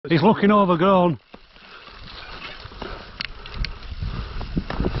He's looking overgrown.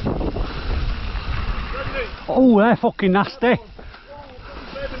 Oh, they're fucking nasty.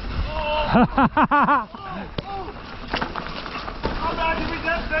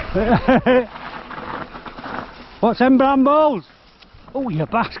 What's them brambles? Oh, your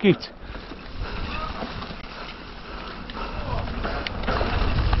basket.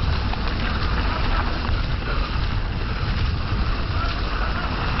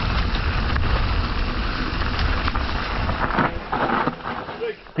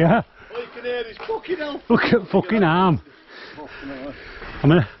 Yeah. All you can hear is fucking hell. Look at fucking arm.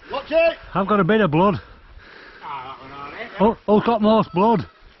 I've got a bit of blood. Oh, who's got most blood?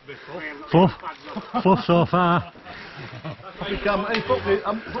 Fluff. Fluff so far. Hey,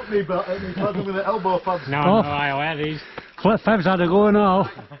 put me back with the elbow pads. No, no, I wear these. Feb's had a go and all.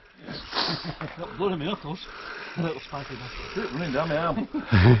 Blood in my knuckles. A little spiky bastard. Running down my arm.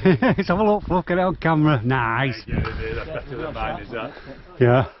 Let's have a look, Fluff, get it on camera. Nice. Yeah, that's better than mine, is that?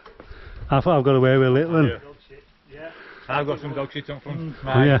 Yeah. I thought I've got away with a little one. Yeah. I've got some dog shit on front.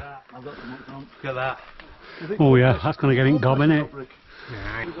 Oh, yeah. I've got some front. Look at that. Oh yeah, that's going to get in gob, innit?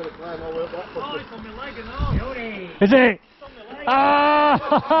 You've got to climb all the way back. Oh, it's on my leg and all. Is it? Ah!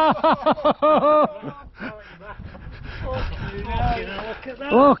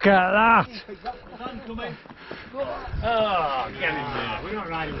 Look at that! Oh, get in there. We're not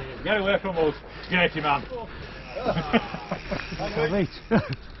riding with him. Get away from us, scaredy man.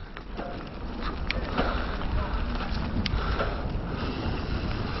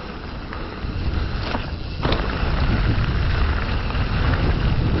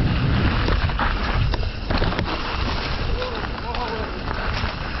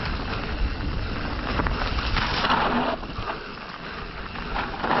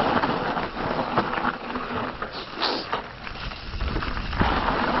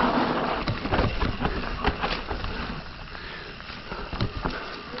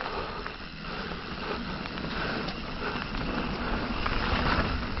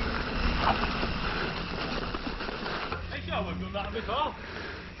 We've done that before.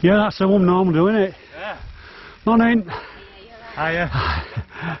 Yeah, that's the one normal doing it. Yeah. Morning. Hiya.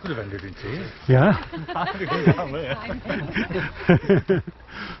 I could have ended in tears. Yeah. Down there.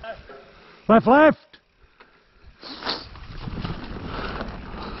 Left, left.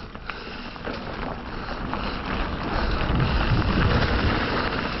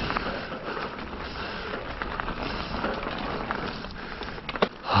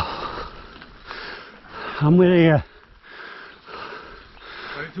 I'm with you.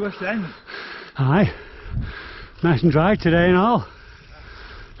 Going to West End. Aye. Nice and dry today and all.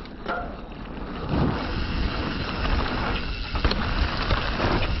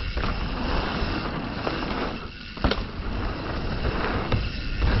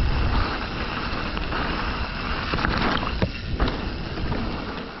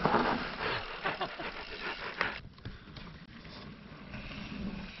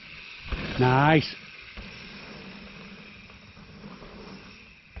 Nice.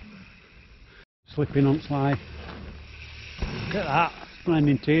 Slipping on slide. Look at that.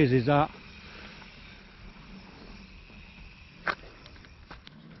 Blending tears is that.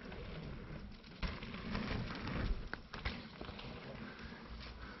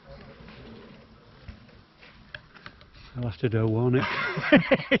 I'll have to do, won't it?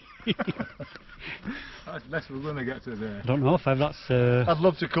 That's the best we're going to get today. I don't know if that's I'd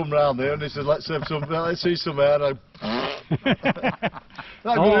love to come round there and he said, let's see some air.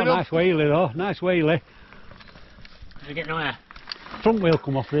 Oh, nice wheelie though, nice wheelie. Did you get no air? Front wheel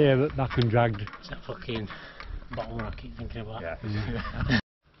come off there, but back and dragged. It's that fucking bottom one I keep thinking about. Yeah.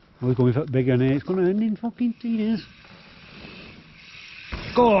 We're going for bigger now, it's going to end in fucking tears.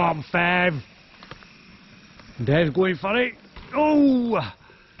 Go on, Fev! Dave's going for it. Oh!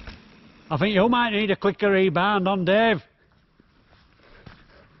 I think you might need a quicker rebound on Dave.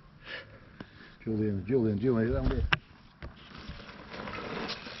 Julian, round here.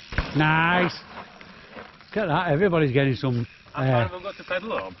 Nice. Look at that, everybody's getting some. How far have I got to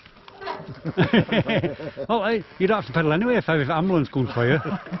pedal home? Oh, hey, you don't have to pedal anyway if the ambulance comes for you.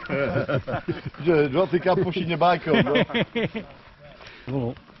 I don't think I'm pushing your bike up, bro. Have a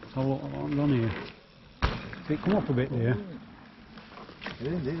look. Have a look what I've done here. See it come up a bit there.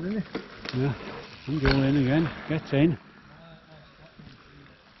 Yeah. I'm going in again. Get in.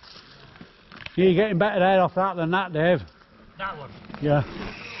 You're getting better there off that than that, Dave. That one? Yeah.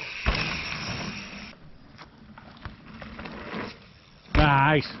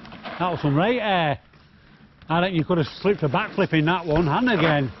 Nice. That was some right air. I think you could have slipped a backflip in that one, and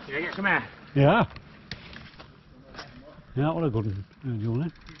again. Did I get some air? Yeah. Yeah, that was a good one,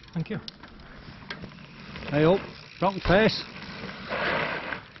 Julian. Thank you. Hey up, wrong face.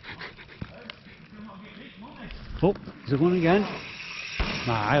 Oh, he's going again.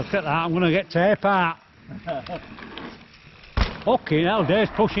 Nah, look at that, I'm going to get tape out. Fucking hell,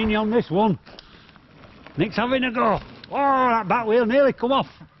 Dave's pushing you on this one. Nick's having a go. Oh, that back wheel nearly come off.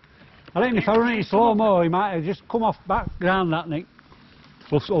 I think if I run it in slow-mo, he might have just come off back round that, Nick.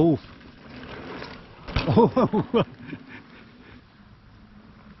 Plus, oh.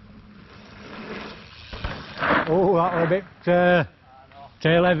 Oh, that was a bit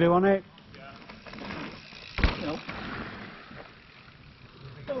tail heavy, wasn't it?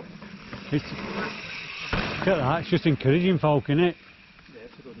 It's, look at that, it's just encouraging folk, innit?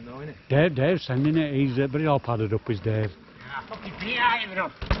 Dave's a good know, innit? Dave's sending it, he's but he's all padded up, is Dave. Yeah, fucking Pete ain't even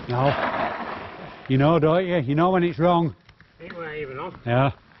on. No. You know, don't you? You know when it's wrong. He weren't even on.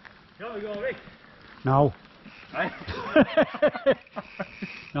 Yeah. Shall we go, Rick? No.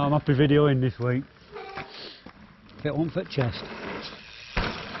 No, I'm happy videoing this week. Get one for the chest.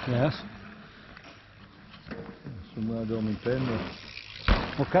 Yes. Somewhere down in pain there.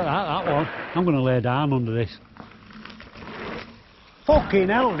 Look at that one. I'm going to lay down under this. Fucking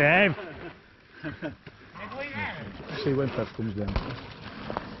hell, Dave. See when Pep comes down.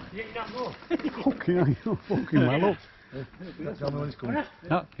 You can not go. Fucking hell, you're fucking well up. Tell me when he's coming.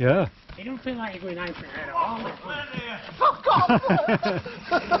 Yeah. You don't feel like you're going out there at all. Fuck off!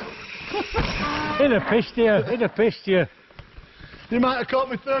 He'd have pissed you, he'd have pissed you. You might have caught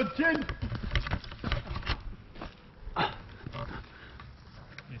me third chin.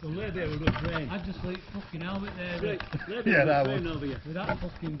 The lady with the train. I'd just leave fucking helmet there, Rick. Yeah, that would. Over you. With that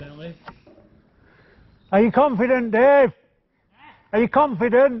fucking belly. Are you confident, Dave? Are you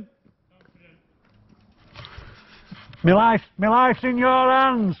confident? My life's in your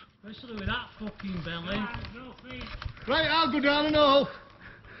hands. Especially with that fucking belly. Right, I'll go down and all.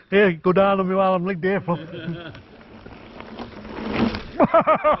 Here, go down on me while I'm licked here.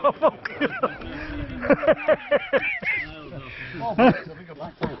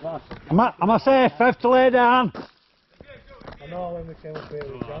 Am I safe? I have to lay down. I know when we came up here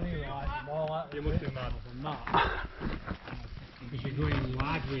with Johnny, like, more like you must be mad. I'm not. Because you're going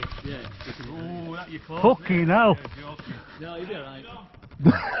wide with it. Yeah. Oh, that you close. Fucking hell. No, you'll be alright.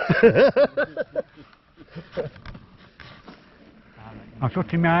 I'm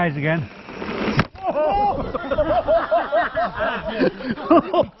shutting my eyes again.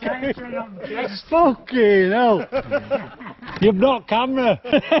 Fucking hell. You've knocked camera.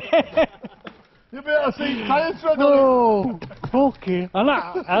 You better see tyre thread on Oh, fucking. And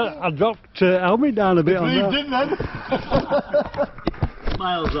I dropped helmet down a bit on it. that. Didn't then?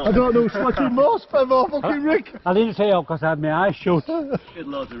 Miles off. I don't know, sweating more, spend more fucking Rick. I didn't say it because I had my eyes shut. Good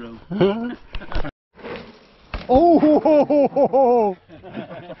loads of room. Oh!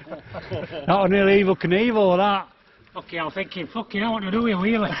 That was nearly Evil Knievel, that. Fucking hell, thinking, fucking hell, what to do with a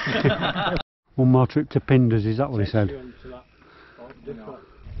wheelie? One more trip to Pinders, is that what he said?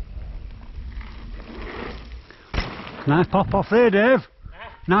 Nice pop off there, Dave.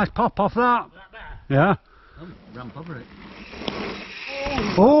 Nice pop off that. Yeah. Ramp over it.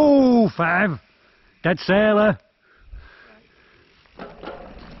 Oh, Fev. Dead sailor.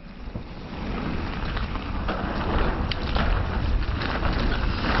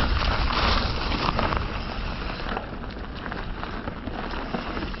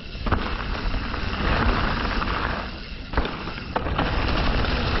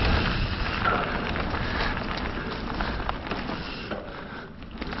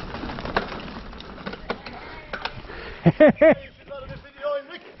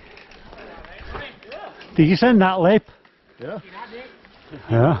 Did you send that lip? Yeah.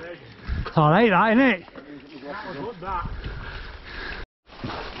 Yeah. Alright, that, innit? That was good, that.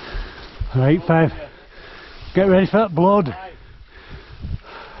 Right, Fev. Get ready for that blood.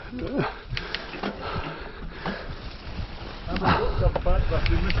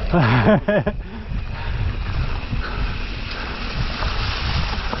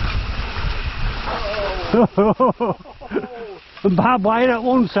 Barbed wire at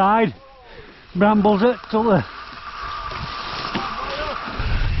one side, brambles at the other.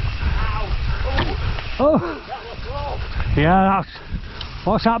 Oh, yeah, that's,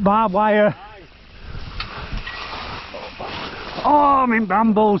 what's that barbed wire? Oh, I'm in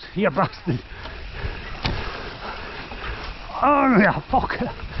brambles, you bastard. Oh, yeah, fuck.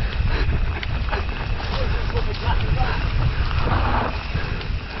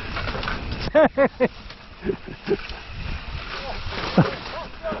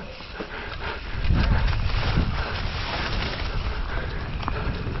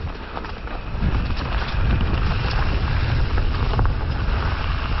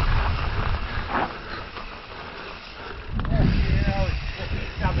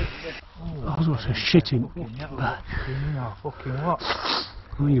 That's a shitting. Fucking what?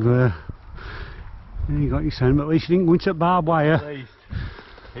 Oh, you got your son, but at least you didn't go into barbed wire. At least.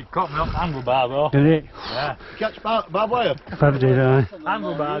 It caught me off the handlebar though. Did it? Yeah. Catch barbed wire? If ever did I.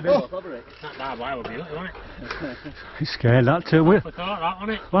 Handlebar did. That barbed wire would be little, wasn't it? It's scared that too. I thought that,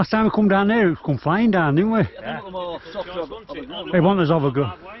 wasn't it? Last time we come down there, it come flying down, didn't we? Yeah. They want us over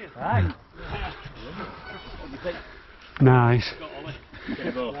good. Right. Nice.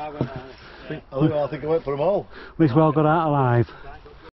 I think I went for them all. At least we all got out alive.